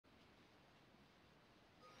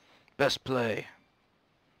Best play.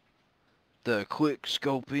 The quick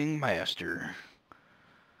scoping master.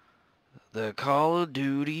 The Call of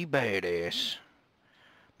Duty badass.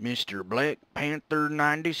 Mr. Black Panther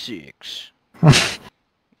 96.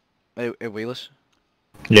 Hey, Wheelus?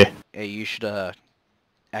 Yeah. Hey, you should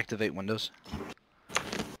activate Windows.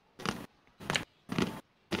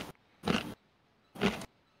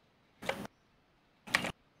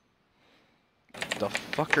 The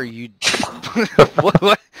fuck are you?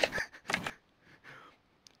 What?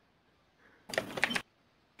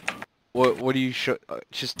 What do you show?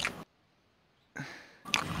 Just.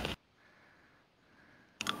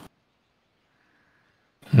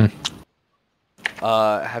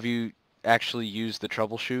 Have you actually used the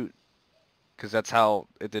troubleshoot? Because that's how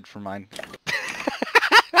it did for mine.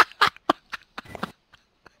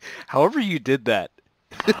 However you did that.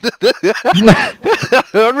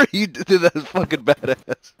 However you did that is fucking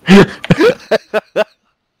badass.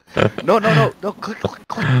 No. Click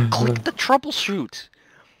the troubleshoot.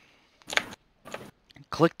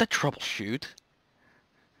 Click the troubleshoot.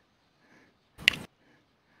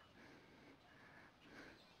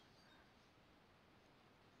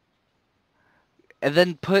 And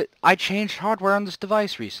then I changed hardware on this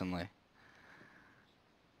device recently.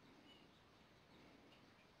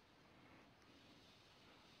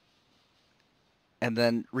 And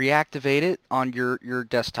then reactivate it on your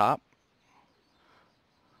desktop.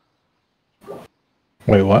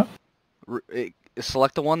 Wait, what?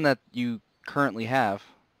 Select the one that you currently have.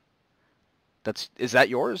 Is that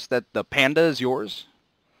yours? That the Panda is yours?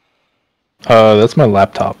 That's my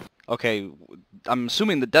laptop. Okay, I'm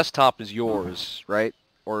assuming the desktop is yours, right?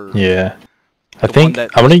 Or yeah, I the think one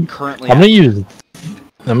that I'm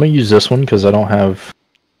gonna use this one because I don't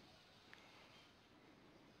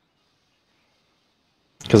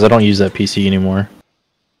use that PC anymore.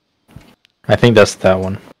 I think that's that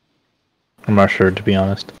one. I'm not sure, to be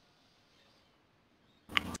honest.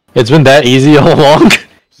 It's been that easy all along.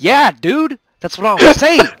 Yeah, dude, that's what I was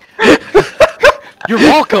saying. You're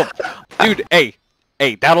welcome, dude.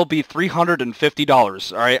 Hey, that'll be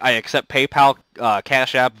 $350. All right, I accept PayPal,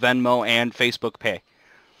 Cash App, Venmo, and Facebook Pay.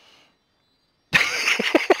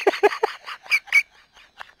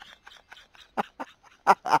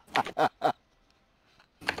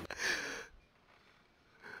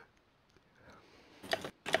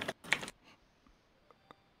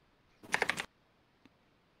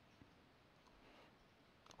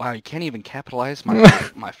 Wow, you can't even capitalize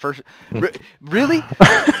my first. Really?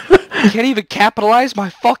 You can't even capitalize my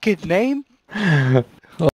fucking name?